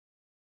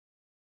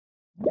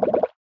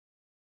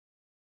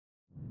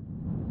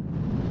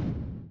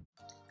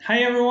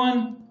Hi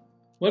everyone,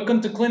 welcome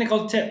to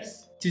Clinical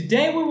Tips.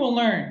 Today we will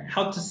learn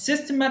how to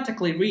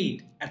systematically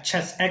read a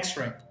chest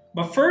x-ray.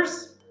 But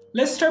first,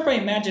 let's start by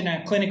imagining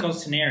a clinical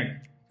scenario.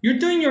 You're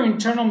doing your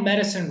internal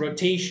medicine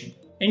rotation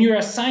and you're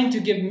assigned to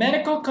give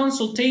medical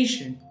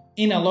consultation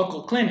in a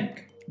local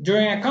clinic.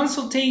 During a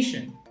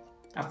consultation,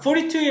 a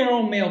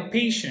 42-year-old male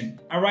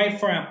patient arrived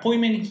for an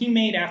appointment he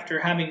made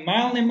after having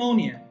mild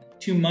pneumonia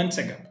 2 months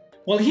ago.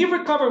 While he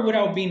recovered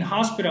without being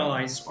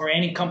hospitalized or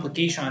any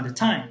complication at the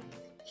time,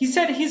 he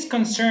said he's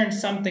concerned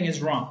something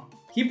is wrong.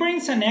 He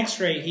brings an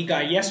x-ray he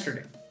got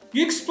yesterday.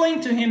 You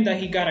explain to him that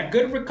he got a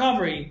good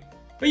recovery,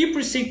 but you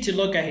proceed to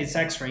look at his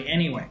x-ray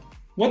anyway.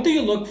 What do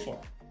you look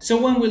for?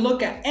 So when we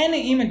look at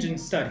any imaging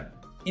study,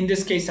 in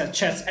this case a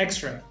chest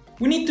x-ray,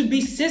 we need to be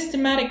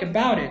systematic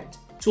about it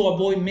to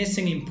avoid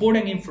missing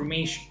important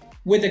information.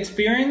 With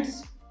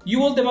experience, you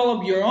will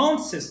develop your own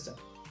system.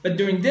 But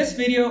during this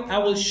video, I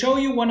will show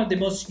you one of the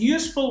most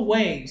useful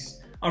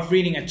ways of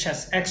reading a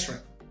chest x-ray.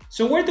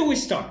 So where do we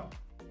start?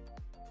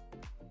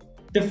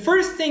 The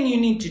first thing you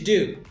need to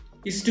do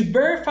is to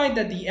verify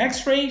that the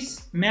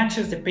x-rays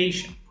matches the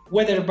patient,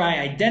 whether by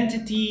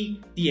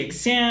identity, the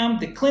exam,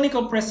 the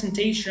clinical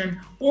presentation,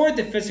 or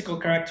the physical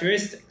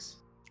characteristics.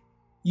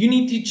 You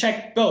need to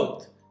check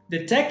both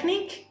the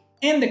technique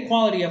and the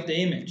quality of the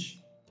image.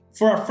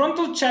 For our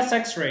frontal chest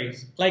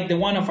x-rays, like the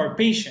one of our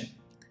patient,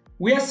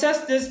 we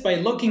assess this by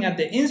looking at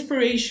the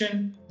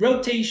inspiration,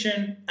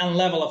 rotation, and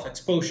level of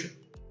exposure.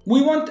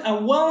 We want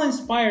a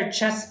well-inspired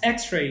chest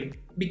x-ray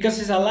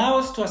because it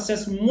allows us to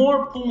assess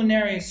more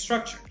pulmonary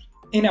structures.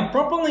 In a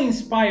properly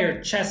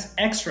inspired chest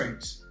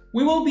x-rays,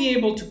 we will be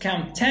able to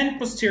count 10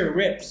 posterior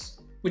ribs,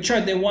 which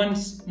are the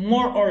ones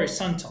more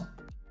horizontal.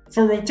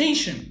 For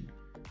rotation,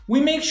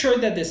 we make sure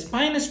that the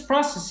spinous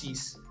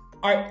processes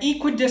are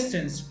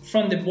equidistant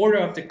from the border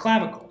of the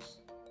clavicles.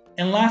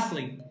 And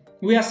lastly,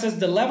 we assess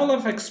the level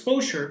of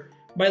exposure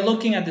by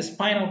looking at the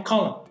spinal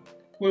column,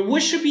 where we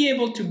should be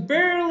able to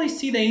barely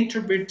see the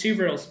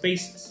intervertebral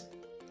spaces.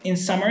 In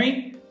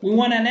summary, we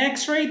want an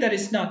x-ray that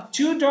is not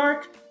too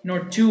dark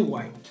nor too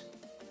white.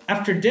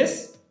 After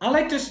this, I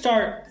like to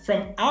start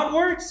from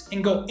outwards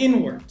and go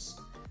inwards.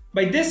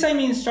 By this I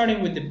mean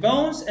starting with the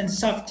bones and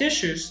soft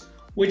tissues,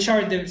 which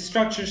are the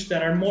structures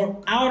that are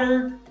more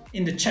outer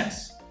in the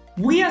chest.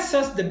 We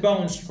assess the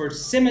bones for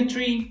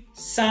symmetry,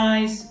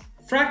 size,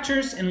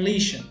 fractures, and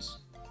lesions.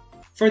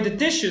 For the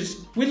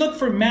tissues, we look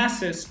for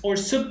masses or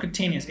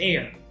subcutaneous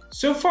air.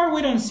 So far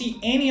we don't see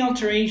any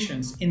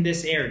alterations in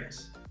these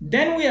areas.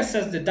 Then we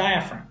assess the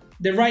diaphragm.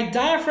 The right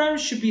diaphragm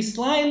should be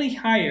slightly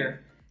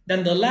higher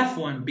than the left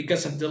one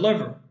because of the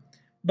liver,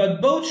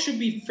 but both should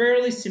be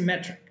fairly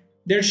symmetric.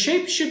 Their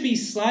shape should be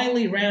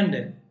slightly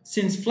rounded,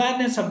 since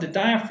flatness of the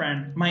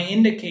diaphragm might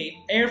indicate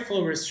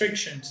airflow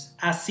restrictions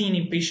as seen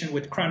in patients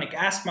with chronic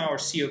asthma or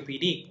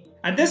COPD.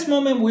 At this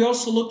moment, we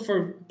also look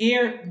for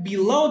air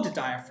below the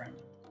diaphragm,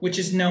 which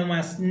is known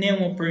as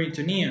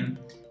pneumoperitoneum,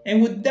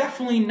 and would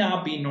definitely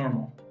not be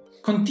normal.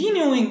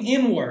 Continuing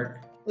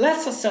inward,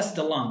 let's assess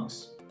the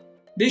lungs.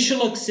 They should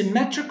look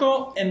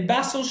symmetrical and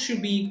vessels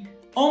should be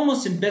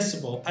almost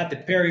invisible at the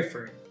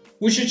periphery.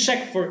 We should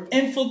check for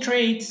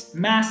infiltrates,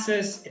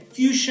 masses,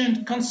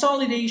 effusion,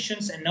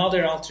 consolidations, and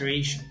other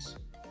alterations.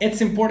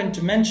 It's important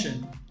to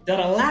mention that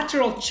a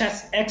lateral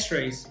chest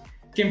x-rays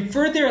can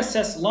further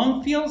assess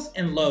lung fields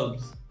and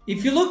lobes.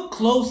 If you look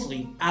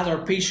closely at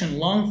our patient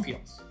lung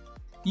fields,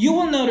 you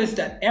will notice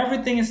that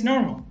everything is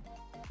normal,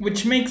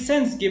 which makes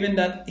sense given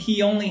that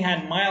he only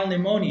had mild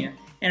pneumonia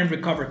and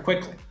recovered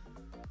quickly.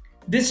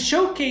 This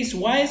showcases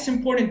why it's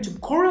important to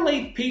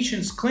correlate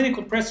patients'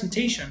 clinical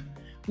presentation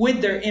with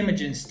their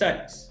imaging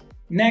studies.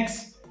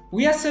 Next,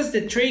 we assess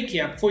the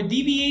trachea for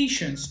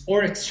deviations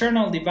or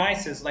external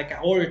devices like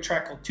an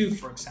urotracheal tube,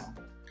 for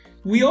example.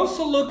 We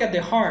also look at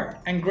the heart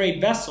and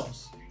great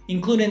vessels,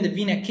 including the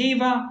vena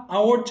cava,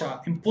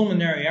 aorta, and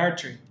pulmonary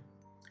artery.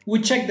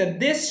 We check that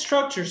these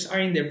structures are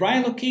in the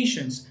right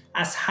locations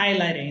as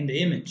highlighted in the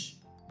image.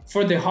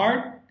 For the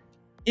heart,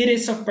 it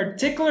is of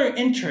particular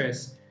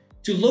interest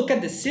to look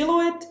at the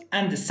silhouette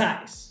and the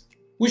size.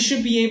 We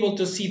should be able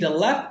to see the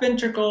left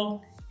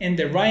ventricle and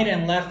the right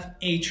and left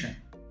atrium.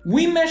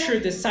 We measure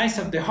the size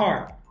of the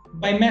heart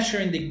by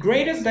measuring the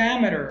greatest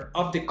diameter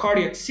of the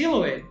cardiac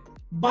silhouette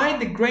by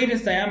the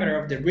greatest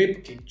diameter of the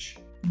rib cage.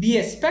 The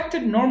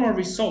expected normal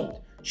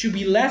result should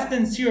be less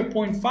than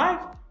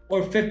 0.5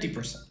 or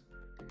 50%.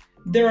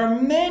 There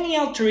are many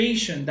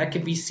alterations that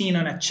can be seen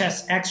on a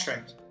chest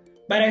x-ray,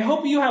 but I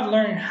hope you have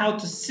learned how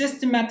to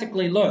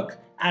systematically look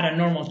at a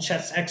normal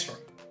chest x-ray.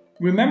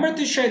 Remember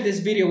to share this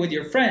video with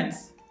your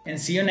friends and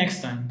see you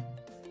next time.